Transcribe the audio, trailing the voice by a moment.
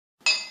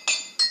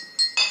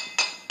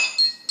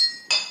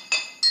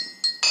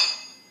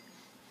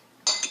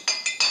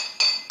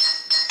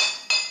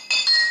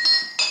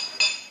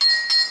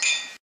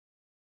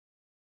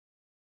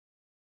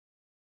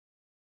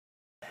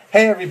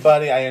Hey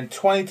everybody, I am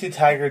 22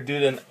 Tiger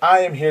Dude and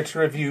I am here to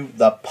review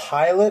the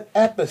pilot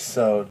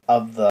episode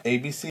of the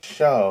ABC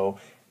show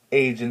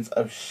Agents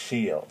of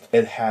S.H.I.E.L.D.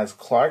 It has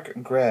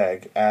Clark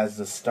Gregg as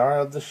the star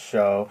of the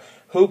show,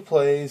 who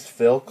plays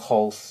Phil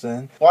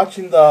Coulson.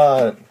 Watching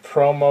the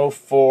promo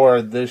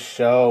for this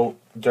show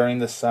during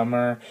the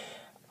summer,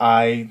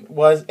 I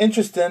was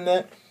interested in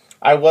it.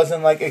 I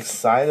wasn't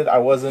excited. I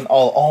wasn't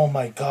all, oh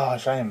my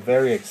gosh, I am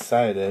very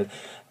excited.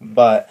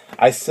 But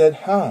I said,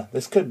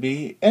 this could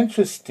be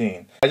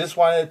interesting. I just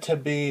wanted it to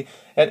be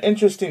an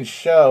interesting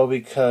show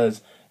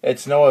because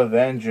it's no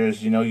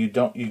Avengers. You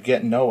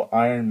get no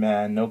Iron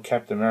Man, no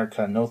Captain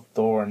America, no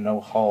Thor, no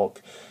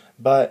Hulk.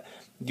 But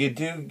you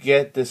do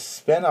get this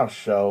spin-off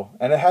show,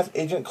 and it has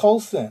Agent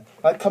Coulson.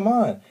 Come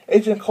on.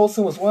 Agent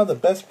Coulson was one of the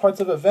best parts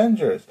of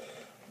Avengers.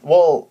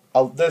 Well,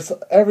 there's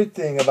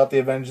everything about the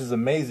Avengers is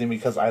amazing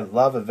because I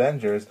love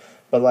Avengers,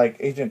 but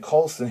Agent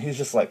Coulson, he's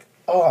just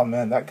oh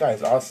man, that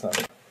guy's awesome.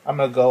 I'm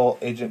gonna go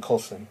Agent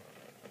Coulson.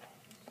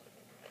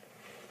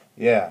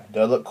 Yeah,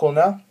 do I look cool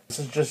now? This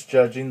is just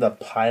judging the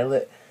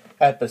pilot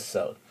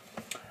episode.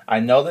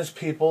 I know there's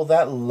people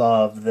that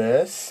love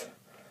this,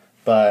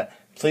 but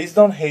please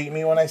don't hate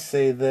me when I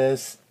say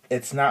this.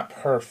 It's not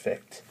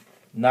perfect.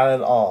 Not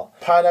at all.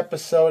 Pilot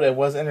episode, it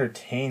was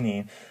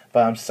entertaining,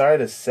 but I'm sorry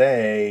to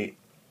say,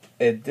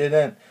 it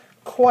didn't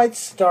quite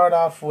start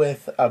off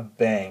with a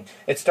bang.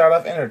 It started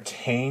off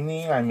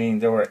entertaining. I mean,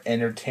 there were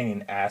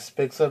entertaining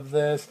aspects of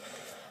this.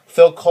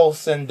 Phil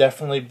Coulson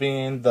definitely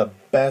being the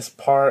best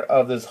part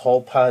of this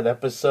whole pilot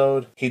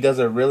episode. He does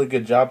a really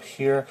good job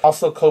here.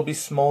 Also, Kobe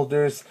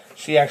Smulders,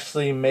 she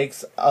actually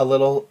makes a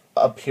little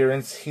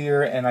appearance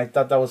here, and I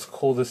thought that was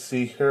cool to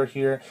see her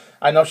here.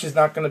 I know she's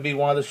not going to be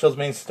one of the show's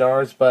main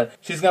stars, but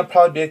she's going to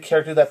probably be a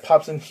character that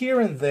pops in here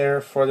and there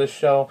for the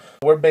show.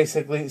 We're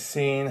basically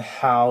seeing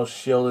how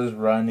S.H.I.E.L.D. is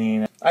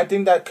running. I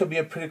think that could be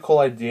a pretty cool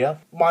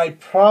idea. My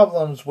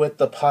problems with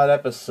the pilot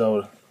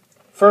episode,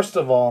 first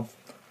of all,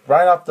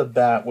 right off the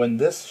bat, when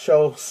this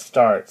show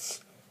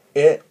starts,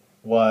 it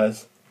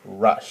was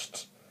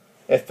rushed.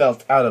 It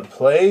felt out of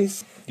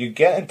place. You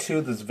get into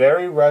this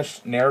very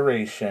rushed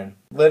narration,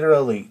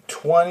 literally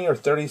 20 or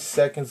 30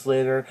 seconds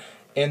later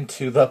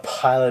into the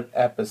pilot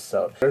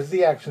episode. There's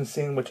the action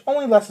scene, which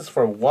only lasts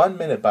for 1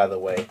 minute, by the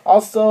way.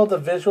 Also, the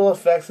visual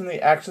effects in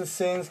the action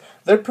scenes,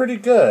 they're pretty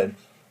good,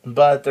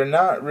 but they're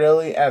not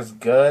really as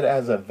good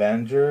as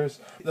Avengers.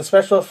 The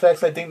special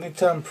effects, I think, need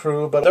to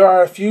improve, but there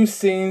are a few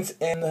scenes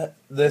in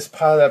this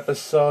pilot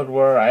episode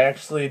where I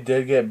actually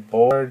did get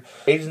bored.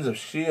 Agents of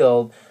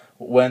S.H.I.E.L.D.,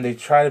 when they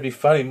try to be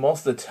funny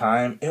most of the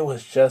time, it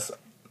was just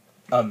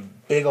a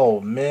big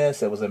old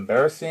miss. It was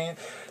embarrassing.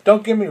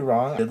 Don't get me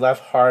wrong, I did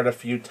laugh hard a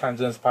few times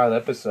in this pilot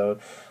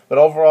episode, but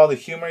overall the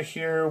humor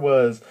here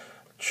was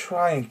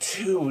trying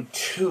too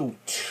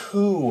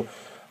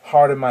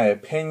hard in my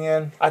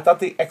opinion. I thought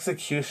the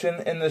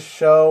execution in the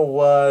show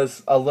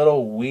was a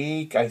little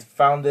weak. I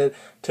found it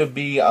to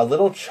be a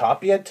little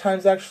choppy at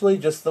times, actually,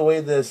 just the way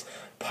this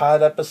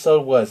pilot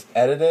episode was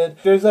edited.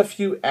 There's a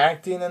few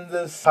acting in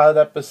this pilot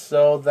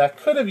episode that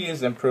could have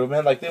used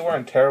improvement. They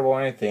weren't terrible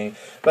or anything,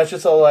 but it's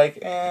just so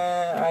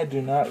I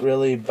do not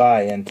really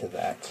buy into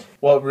that.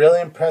 What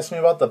really impressed me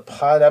about the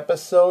pilot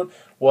episode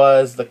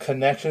was the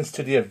connections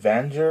to the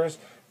Avengers.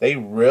 They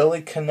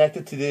really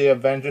connected to the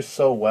Avengers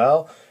so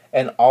well.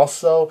 And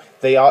also,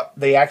 they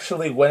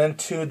actually went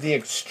into the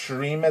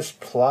extremist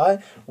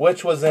plot,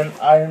 which was in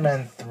Iron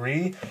Man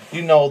 3.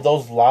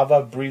 Those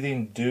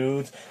lava-breathing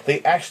dudes.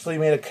 They actually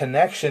made a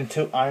connection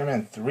to Iron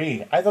Man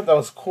 3. I thought that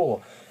was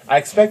cool. I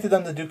expected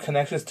them to do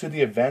connections to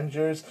the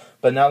Avengers,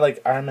 but not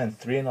like Iron Man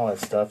 3 and all that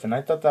stuff. And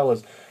I thought that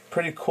was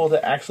pretty cool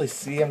to actually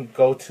see them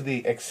go to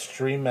the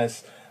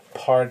extremist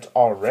part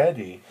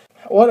already.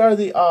 What are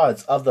the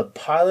odds of the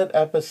pilot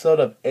episode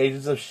of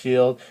Agents of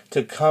S.H.I.E.L.D.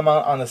 to come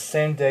out on the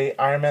same day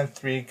Iron Man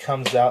 3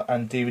 comes out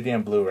on DVD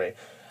and Blu-ray?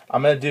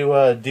 I'm going to do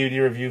a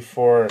DVD review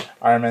for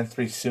Iron Man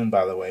 3 soon,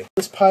 by the way.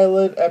 This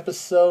pilot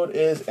episode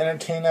is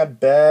entertaining at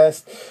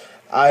best.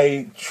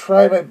 I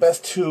tried my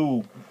best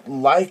to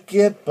like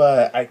it,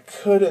 but I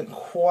couldn't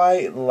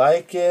quite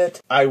like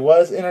it. I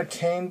was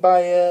entertained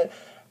by it,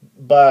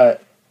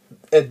 but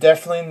it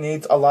definitely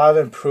needs a lot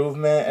of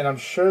improvement, and I'm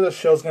sure the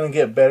show's going to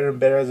get better and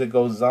better as it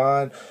goes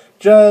on.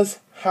 Just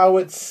how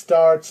it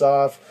starts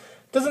off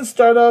doesn't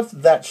start off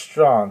that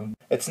strong.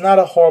 It's not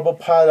a horrible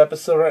pilot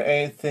episode or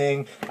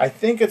anything. I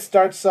think it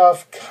starts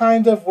off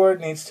kind of where it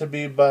needs to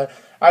be, but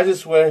I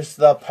just wish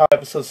the pilot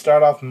episode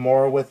start off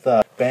more with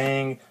a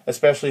bang,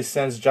 especially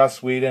since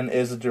Joss Whedon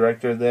is the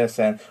director of this,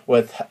 and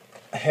with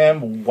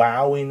him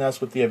wowing us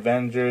with the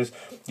Avengers,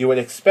 you would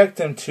expect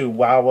him to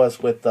wow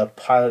us with the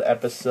pilot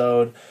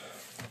episode.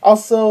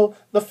 Also,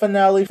 the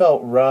finale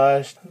felt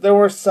rushed. There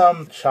were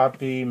some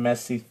choppy,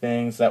 messy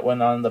things that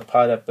went on in the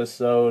pilot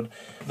episode.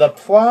 The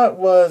plot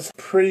was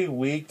pretty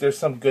weak. There's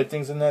some good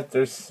things in it.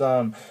 There's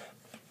some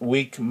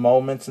weak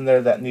moments in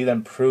there that need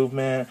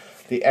improvement.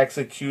 The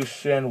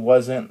execution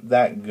wasn't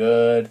that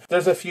good.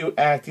 There's a few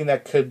acting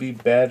that could be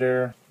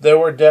better. There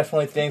were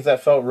definitely things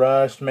that felt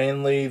rushed,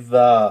 mainly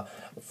the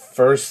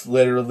first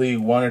literally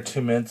 1 or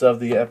 2 minutes of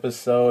the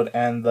episode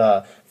and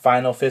the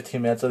final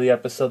 15 minutes of the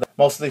episode.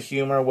 Most of the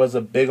humor was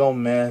a big ol'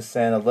 miss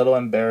and a little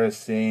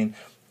embarrassing.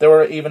 There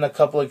were even a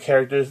couple of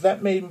characters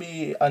that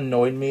maybe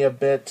annoyed me a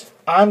bit.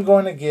 I'm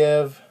going to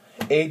give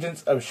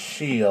Agents of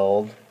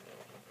S.H.I.E.L.D.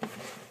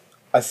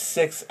 a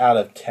 6 out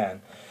of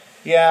 10.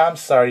 Yeah, I'm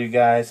sorry, you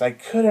guys. I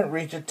couldn't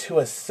reach it to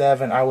a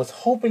 7. I was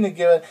hoping to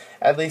give it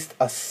at least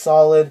a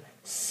solid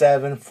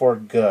 7 for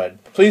good.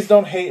 Please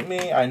don't hate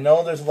me. I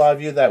know there's a lot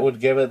of you that would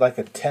give it like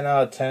a 10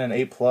 out of 10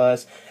 and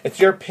 8+. It's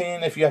your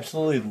opinion if you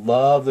absolutely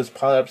love this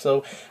pilot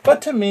episode.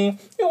 But to me,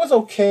 it was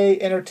okay,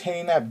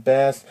 entertaining at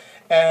best.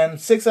 And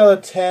 6 out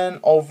of 10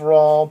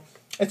 overall,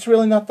 it's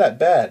really not that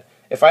bad.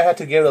 If I had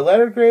to give it a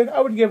letter grade,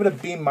 I would give it a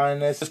B-.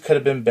 This could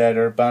have been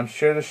better, but I'm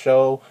sure the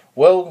show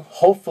will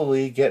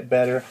hopefully get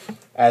better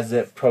as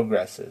it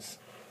progresses.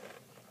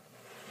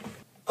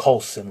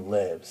 Coulson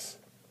lives.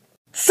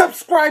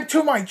 Subscribe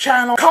to my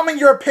channel, comment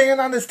your opinion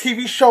on this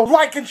TV show,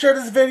 like and share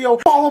this video,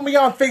 follow me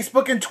on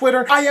Facebook and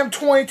Twitter. I am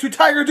 22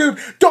 Tiger Dude.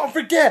 Don't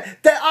forget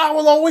that I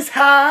will always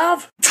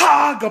have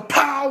Tiger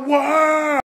Power!